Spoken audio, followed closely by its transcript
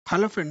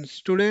Hello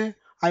friends, today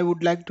I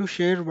would like to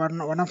share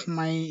one of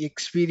my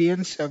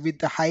experience with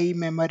the high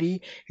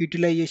memory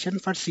utilization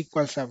for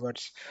SQL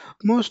servers.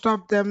 Most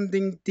of them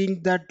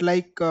think that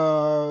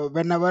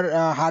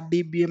whenever hard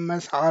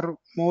DBMS are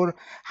more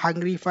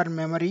hungry for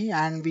memory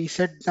and we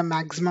set the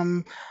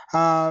maximum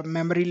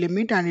memory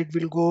limit and it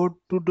will go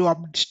to up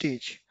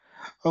stage.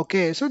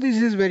 Okay, so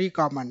this is very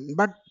common.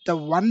 But the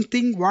one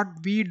thing what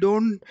we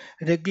don't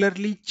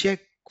regularly check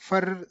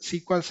for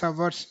SQL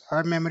servers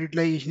or memory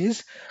utilization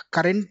is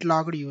current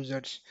logged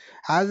users.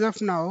 As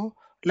of now,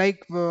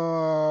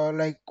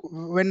 whenever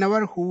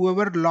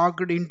whoever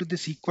logged into the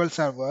SQL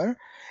server,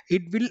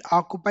 it will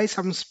occupy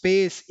some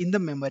space in the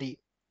memory.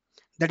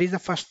 That is the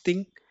first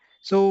thing.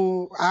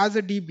 So as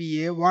a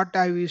DBA, what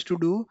I used to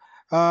do,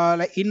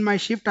 like in my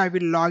shift, I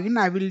will log in.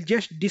 I will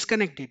just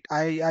disconnect it.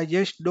 I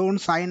just don't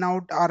sign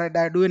out or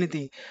I do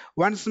anything.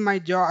 Once my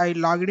job, I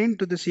log in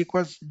to the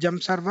SQL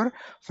jump server.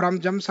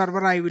 From jump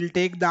server, I will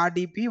take the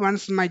RDP.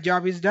 Once my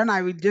job is done,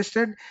 I will just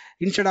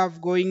instead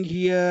of going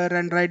here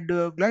and right,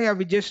 I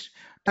will just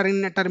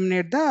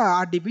terminate the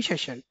RDP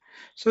session.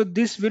 So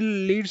this will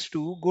leads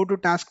to go to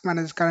task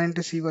manager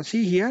current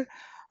see here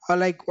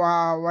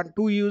one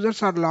two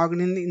users are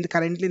logged in the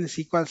currently in the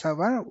SQL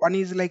server. One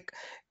is like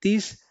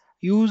this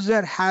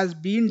user has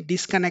been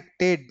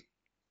disconnected.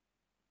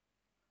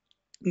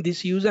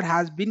 This user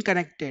has been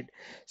connected.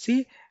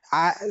 See,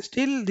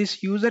 still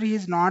this user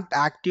is not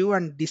active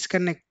and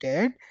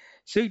disconnected.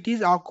 So it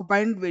is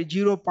occupied with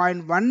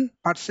 0.1%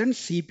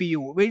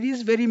 CPU, which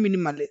is very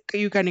minimal.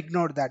 You can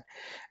ignore that.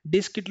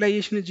 Disk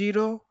utilization is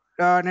zero,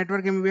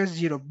 network MB is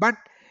zero. But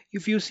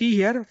if you see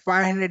here,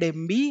 500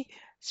 MB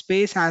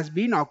space has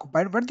been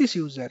occupied by this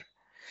user.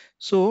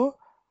 So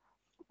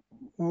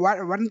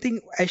one thing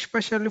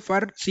especially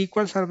for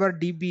SQL server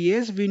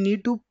DBAs, we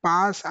need to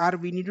pass or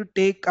we need to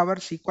take our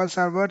SQL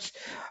servers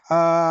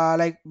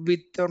like with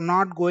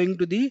not going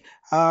to the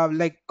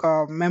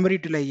memory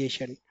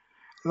utilization.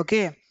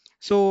 Okay,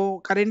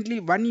 so currently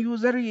one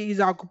user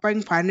is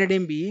occupying 500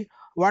 MB.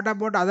 What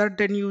about other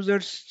 10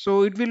 users?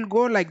 So it will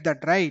go like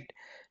that, right?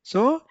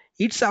 So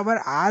it's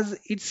our as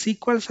it's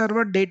SQL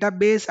server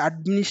database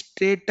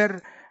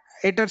administrator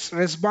its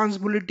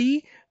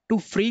responsibility to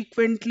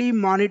frequently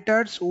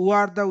monitors who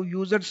are the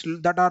users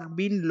that are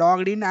being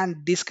logged in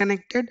and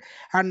disconnected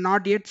and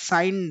not yet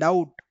signed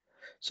out.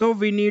 So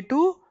we need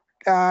to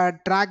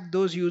track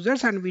those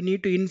users and we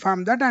need to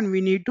inform that and we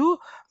need to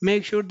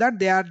make sure that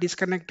they are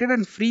disconnected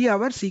and free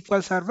our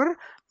SQL server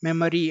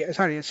memory.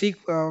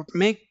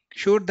 Make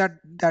sure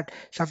that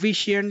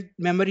sufficient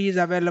memory is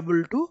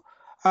available to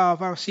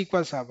for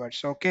SQL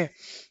servers. Okay,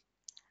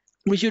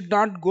 we should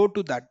not go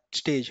to that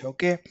stage.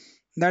 Okay,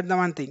 that's the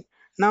one thing.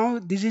 Now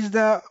this is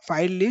the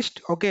file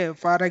list. Okay,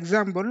 for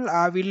example,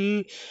 I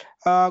will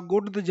go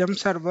to the jump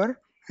server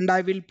and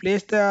I will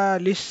place the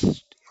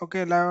list.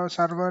 Okay,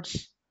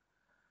 servers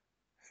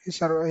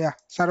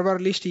server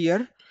list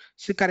here.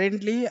 So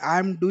currently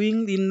I'm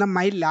doing in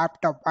my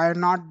laptop. I have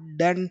not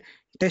done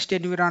test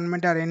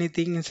environment or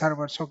anything in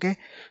servers. Okay,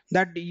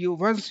 that you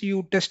once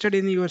you tested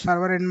in your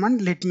server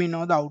environment, let me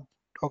know the out.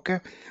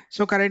 Okay,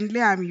 so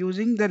currently I'm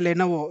using the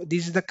Lenovo.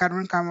 This is the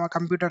current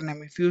computer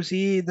name. If you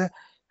see the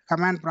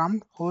command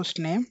prompt, host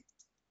name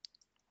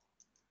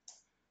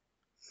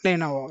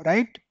Lenovo,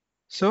 right?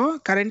 So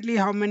currently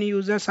how many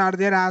users are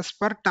there as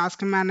per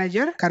task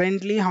manager?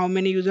 Currently how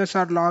many users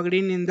are logged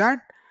in that?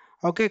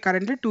 Okay,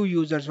 currently two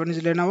users. One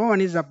is Lenovo,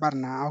 one is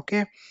Aparna.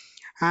 Okay,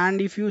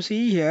 and if you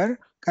see here,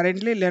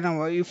 currently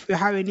Lenovo, if you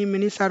have any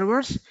many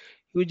servers,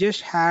 you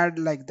just had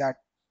like that.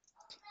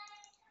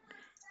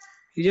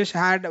 You just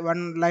had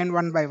one line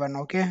one by one.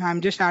 Okay,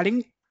 I'm just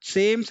adding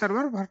same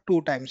server for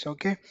two times.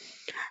 Okay,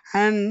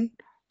 and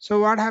so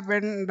what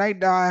happened,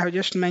 right? I have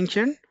just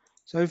mentioned.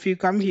 So if you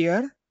come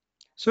here,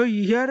 so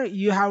here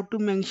you have to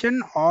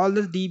mention all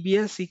the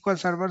DBS SQL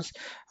servers.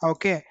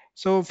 Okay,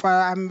 so for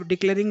I'm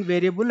declaring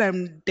variable,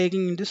 I'm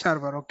taking into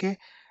server. Okay,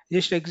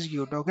 just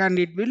execute. Okay, and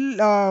it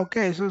will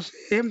okay, so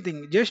same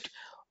thing. Just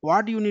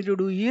what you need to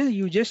do here,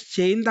 you just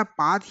change the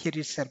path here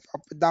itself.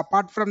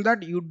 Apart from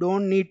that, you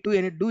don't need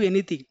to do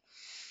anything.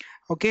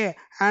 Okay,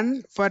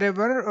 and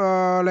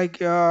forever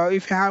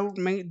if you have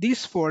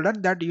this folder,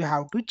 that you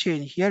have to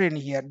change here and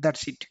here.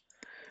 That's it.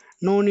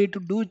 No need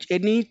to do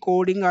any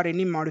coding or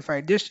any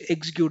modify, just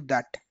execute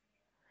that.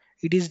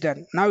 It is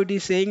done. Now it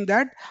is saying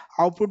that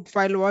output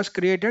file was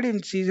created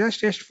in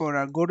CSS test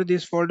folder. Go to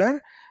this folder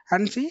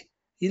and see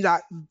in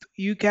the,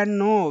 you can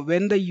know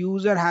when the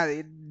user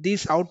has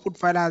this output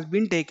file has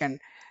been taken.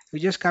 You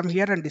just come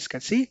here and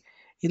discuss. See,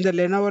 in the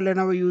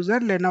Lenovo user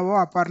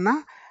Lenovo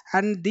Aparna,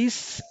 and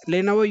this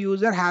Lenovo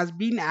user has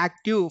been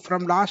active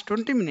from last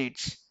 20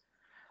 minutes.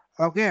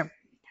 Okay,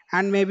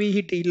 and maybe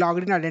he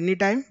logged in at any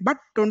time, but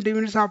 20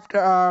 minutes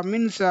after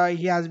means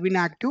he has been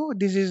active.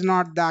 This is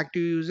not the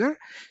active user,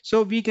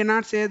 so we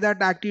cannot say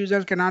that active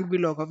user cannot be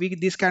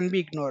logged. This can be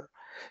ignored.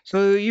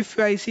 So if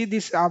I see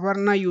this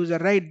Avarna user,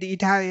 right,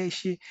 it has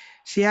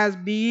she has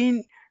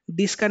been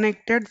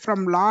disconnected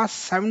from last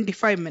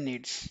 75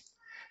 minutes.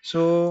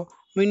 So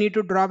we need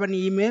to drop an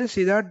email,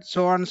 see that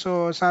so and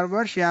so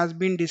server she has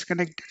been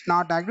disconnected,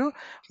 not active.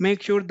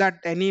 Make sure that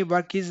any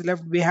work is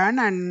left behind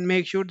and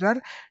make sure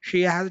that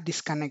she has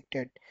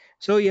disconnected.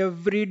 So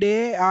every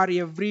day or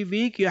every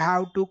week you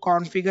have to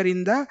configure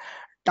in the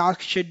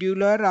task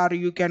scheduler, or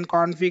you can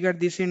configure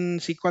this in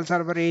SQL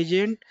server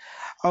agent.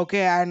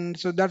 Okay, and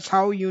so that's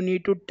how you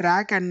need to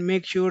track and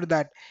make sure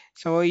that,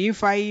 so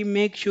if I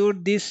make sure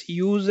this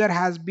user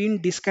has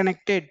been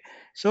disconnected,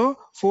 so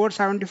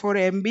 474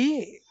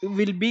 MB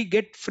will be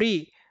get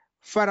free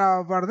for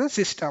the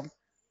system.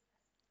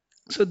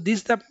 So this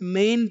is the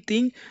main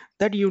thing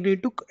that you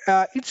need to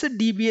it's a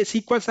DBA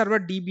SQL server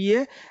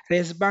DBA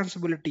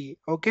responsibility.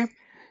 Okay,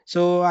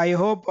 so I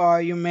hope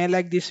you may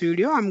like this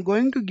video. I'm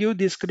going to give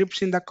the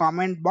scripts in the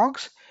comment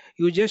box.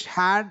 You just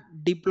had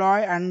deploy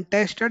and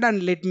tested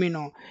and let me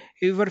know.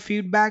 Your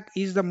feedback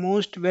is the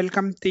most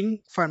welcome thing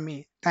for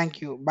me.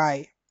 Thank you,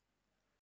 bye.